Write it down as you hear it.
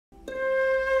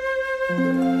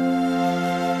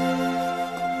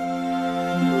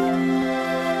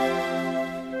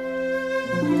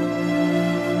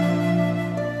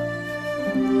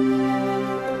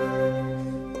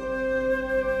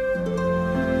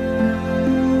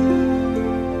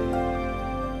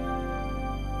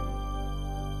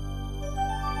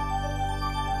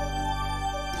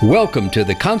Welcome to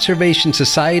the Conservation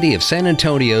Society of San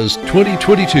Antonio's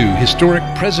 2022 Historic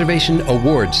Preservation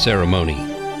Awards ceremony.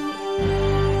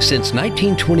 Since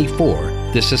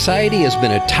 1924, the Society has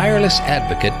been a tireless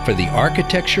advocate for the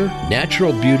architecture,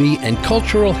 natural beauty, and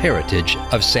cultural heritage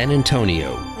of San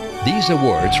Antonio. These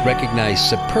awards recognize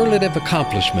superlative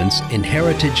accomplishments in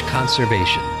heritage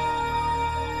conservation.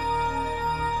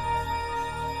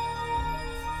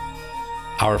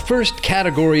 Our first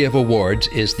category of awards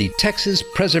is the Texas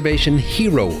Preservation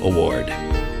Hero Award.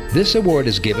 This award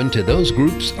is given to those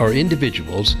groups or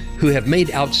individuals who have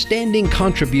made outstanding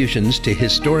contributions to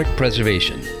historic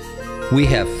preservation. We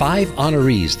have 5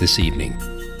 honorees this evening.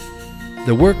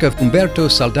 The work of Humberto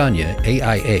Saldana,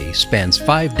 AIA, spans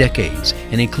 5 decades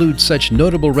and includes such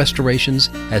notable restorations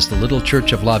as the Little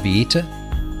Church of La Villita,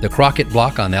 the Crockett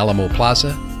Block on Alamo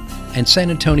Plaza, and San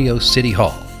Antonio City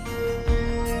Hall.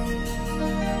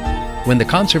 When the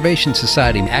Conservation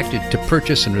Society acted to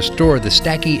purchase and restore the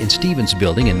Stackey and Stevens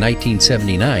building in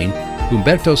 1979,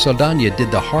 Humberto Saldana did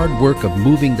the hard work of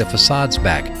moving the facades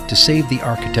back to save the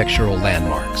architectural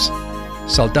landmarks.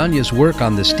 Saldana's work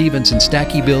on the Stevens and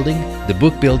Stackey building, the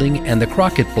Book building, and the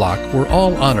Crockett Block were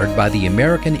all honored by the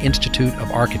American Institute of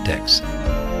Architects.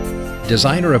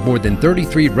 Designer of more than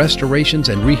 33 restorations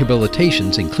and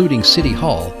rehabilitations, including City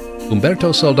Hall,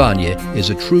 Humberto Saldana is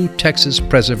a true Texas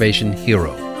preservation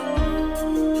hero.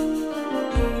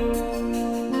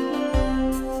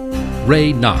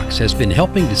 Ray Knox has been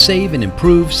helping to save and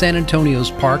improve San Antonio's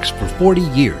parks for 40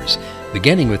 years,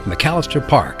 beginning with McAllister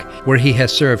Park, where he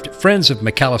has served Friends of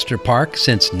McAllister Park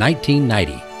since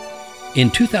 1990. In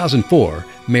 2004,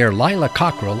 Mayor Lila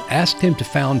Cockrell asked him to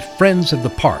found Friends of the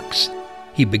Parks.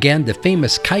 He began the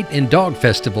famous Kite and Dog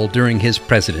Festival during his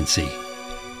presidency.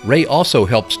 Ray also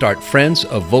helped start Friends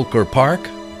of Volker Park,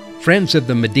 Friends of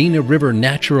the Medina River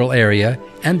Natural Area,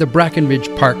 and the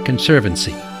Brackenridge Park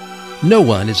Conservancy. No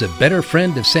one is a better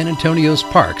friend of San Antonio's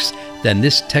parks than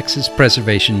this Texas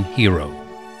preservation hero.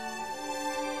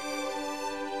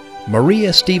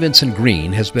 Maria Stevenson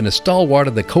Greene has been a stalwart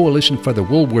of the Coalition for the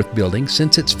Woolworth Building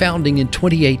since its founding in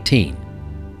 2018.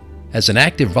 As an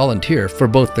active volunteer for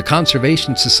both the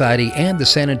Conservation Society and the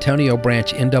San Antonio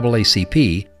branch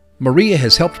NAACP, Maria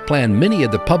has helped plan many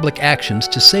of the public actions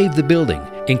to save the building,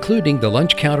 including the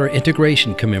lunch counter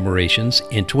integration commemorations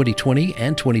in 2020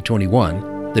 and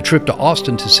 2021, the trip to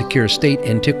Austin to secure state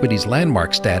antiquities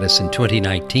landmark status in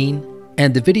 2019,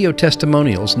 and the video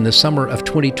testimonials in the summer of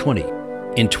 2020.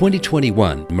 In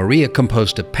 2021, Maria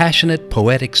composed a passionate,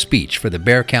 poetic speech for the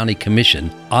Bexar County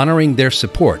Commission, honoring their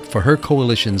support for her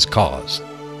coalition's cause.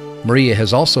 Maria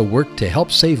has also worked to help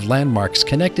save landmarks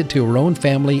connected to her own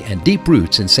family and deep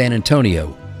roots in San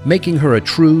Antonio, making her a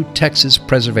true Texas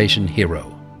preservation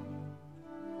hero.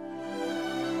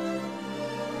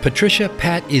 Patricia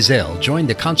Pat Ezell joined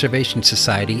the Conservation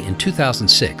Society in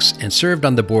 2006 and served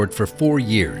on the board for 4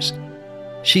 years.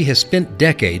 She has spent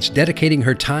decades dedicating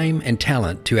her time and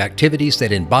talent to activities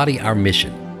that embody our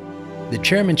mission. The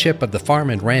chairmanship of the Farm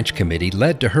and Ranch Committee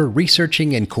led to her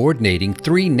researching and coordinating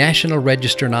 3 National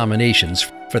Register nominations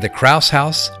for the Krause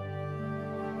House,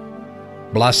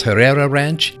 Blas Herrera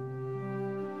Ranch,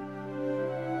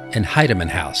 and Heidemann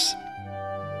House.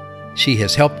 She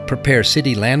has helped prepare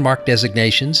city landmark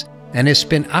designations and has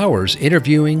spent hours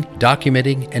interviewing,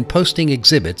 documenting, and posting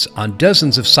exhibits on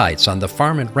dozens of sites on the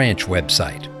Farm and Ranch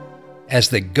website. As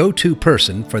the go-to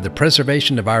person for the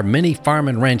preservation of our many farm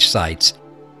and ranch sites,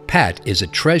 Pat is a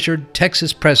treasured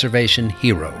Texas preservation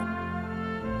hero.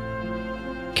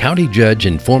 County Judge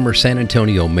and former San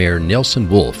Antonio Mayor Nelson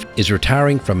Wolff is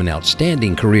retiring from an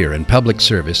outstanding career in public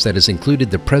service that has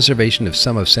included the preservation of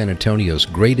some of San Antonio's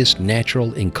greatest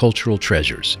natural and cultural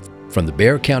treasures, from the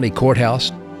Bexar County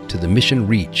Courthouse to the Mission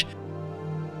Reach.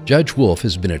 Judge Wolff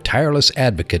has been a tireless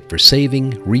advocate for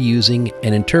saving, reusing,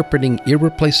 and interpreting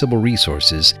irreplaceable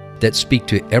resources that speak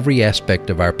to every aspect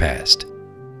of our past.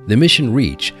 The Mission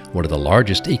Reach, one of the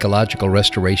largest ecological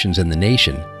restorations in the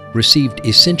nation, received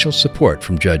essential support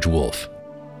from Judge Wolff.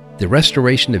 The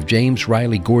restoration of James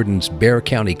Riley Gordon's Bexar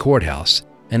County Courthouse,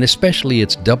 and especially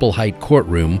its double-height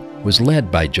courtroom, was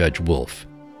led by Judge Wolff.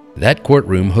 That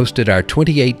courtroom hosted our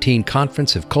 2018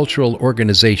 Conference of Cultural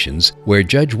Organizations, where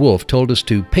Judge Wolff told us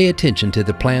to pay attention to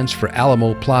the plans for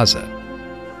Alamo Plaza.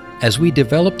 As we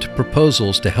developed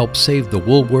proposals to help save the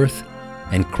Woolworth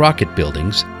and Crockett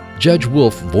buildings, Judge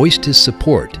Wolff voiced his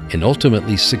support and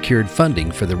ultimately secured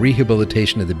funding for the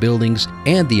rehabilitation of the buildings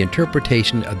and the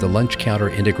interpretation of the lunch counter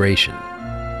integration.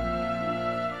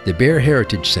 The Bexar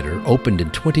Heritage Center opened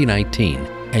in 2019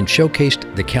 and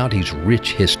showcased the county's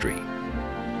rich history.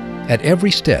 At every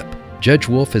step, Judge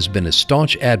Wolff has been a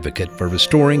staunch advocate for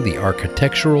restoring the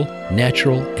architectural,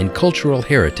 natural, and cultural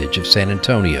heritage of San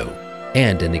Antonio,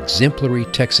 and an exemplary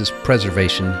Texas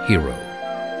preservation hero.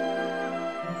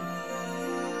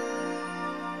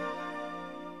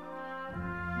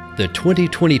 The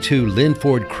 2022 Lynn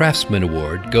Ford Craftsman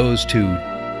Award goes to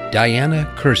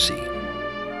Diana Kersey.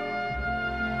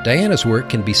 Diana's work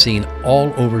can be seen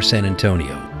all over San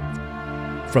Antonio,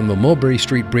 from the Mulberry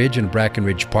Street Bridge in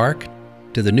Brackenridge Park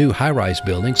to the new high-rise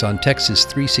buildings on Texas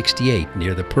 368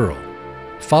 near the Pearl.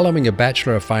 Following a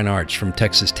Bachelor of Fine Arts from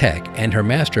Texas Tech and her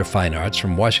Master of Fine Arts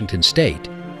from Washington State,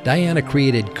 Diana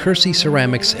created Kersey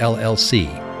Ceramics LLC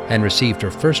and received her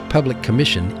first public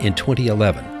commission in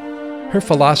 2011. Her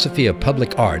philosophy of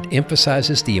public art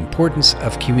emphasizes the importance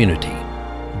of community,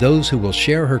 those who will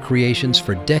share her creations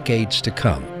for decades to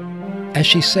come. As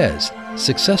she says,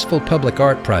 successful public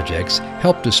art projects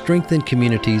help to strengthen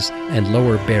communities and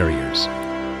lower barriers.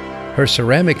 Her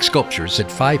ceramic sculptures at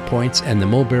Five Points and the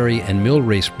Mulberry and Mill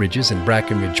Race Bridges in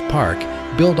Brackenridge Park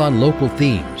build on local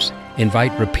themes,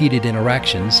 invite repeated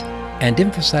interactions, and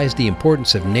emphasize the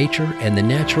importance of nature and the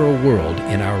natural world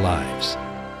in our lives.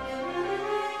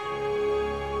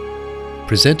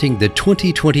 Presenting the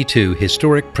 2022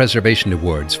 Historic Preservation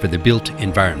Awards for the Built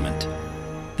Environment.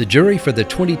 The jury for the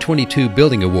 2022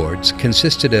 Building Awards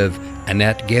consisted of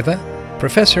Anat Geva,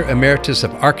 Professor Emeritus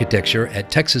of Architecture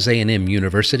at Texas A&M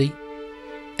University,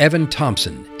 Evan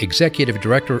Thompson, Executive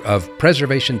Director of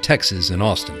Preservation Texas in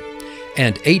Austin,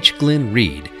 and H. Glenn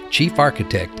Reed, Chief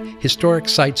Architect, Historic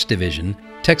Sites Division,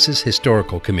 Texas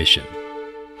Historical Commission.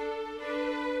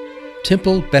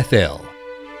 Temple Beth-El.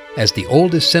 As the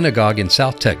oldest synagogue in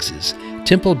South Texas,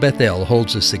 Temple Beth-El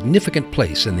holds a significant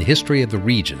place in the history of the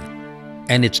region,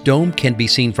 and its dome can be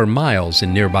seen for miles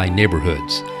in nearby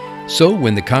neighborhoods. So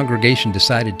when the congregation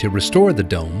decided to restore the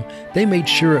dome, they made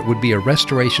sure it would be a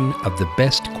restoration of the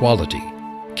best quality.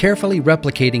 Carefully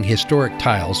replicating historic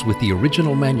tiles with the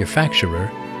original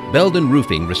manufacturer, Belden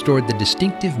Roofing restored the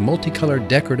distinctive multicolored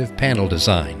decorative panel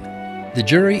design. The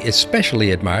jury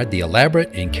especially admired the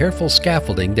elaborate and careful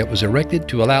scaffolding that was erected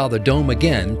to allow the dome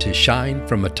again to shine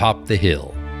from atop the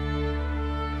hill.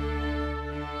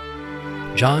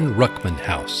 John Ruckman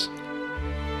House.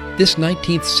 This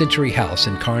 19th century house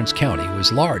in Karnes County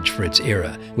was large for its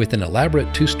era, with an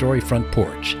elaborate two-story front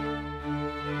porch.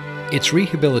 Its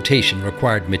rehabilitation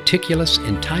required meticulous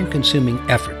and time-consuming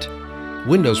effort.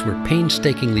 Windows were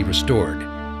painstakingly restored,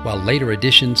 while later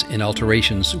additions and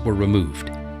alterations were removed.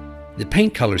 The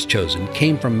paint colors chosen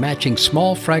came from matching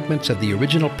small fragments of the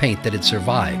original paint that had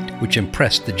survived, which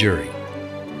impressed the jury.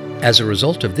 As a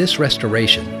result of this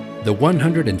restoration, the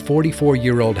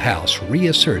 144-year-old house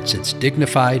reasserts its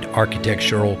dignified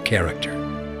architectural character.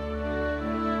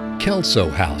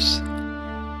 Kelso House.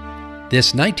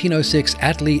 This 1906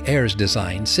 Atlee Ayres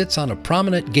design sits on a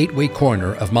prominent gateway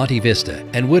corner of Monte Vista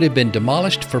and would have been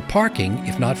demolished for parking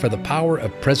if not for the power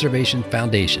of Preservation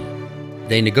Foundation.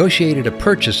 They negotiated a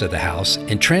purchase of the house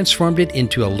and transformed it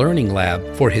into a learning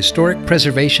lab for historic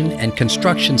preservation and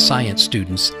construction science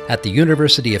students at the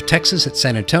University of Texas at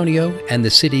San Antonio and the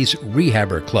city's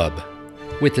Rehabber Club.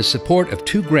 With the support of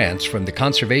 2 grants from the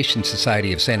Conservation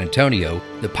Society of San Antonio,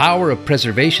 the Power of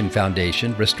Preservation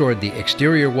Foundation restored the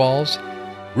exterior walls,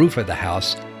 roof of the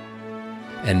house,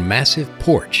 and massive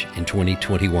porch in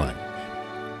 2021,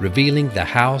 revealing the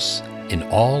house in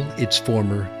all its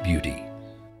former beauty.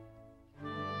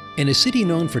 In a city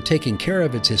known for taking care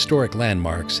of its historic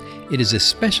landmarks, it is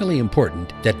especially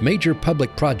important that major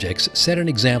public projects set an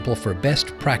example for best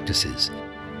practices.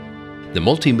 The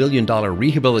multi-million-dollar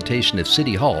rehabilitation of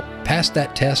City Hall passed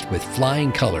that test with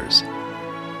flying colors,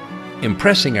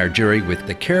 impressing our jury with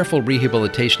the careful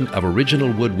rehabilitation of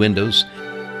original wood windows,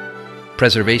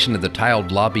 preservation of the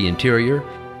tiled lobby interior,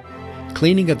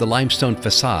 cleaning of the limestone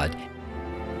facade,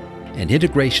 and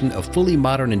integration of fully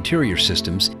modern interior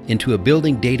systems into a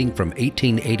building dating from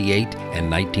 1888 and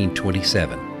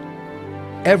 1927.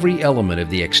 Every element of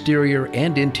the exterior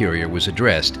and interior was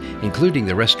addressed, including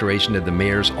the restoration of the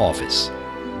mayor's office.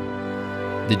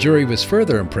 The jury was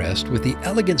further impressed with the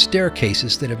elegant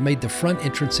staircases that have made the front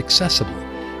entrance accessible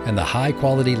and the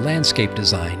high-quality landscape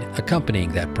design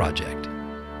accompanying that project.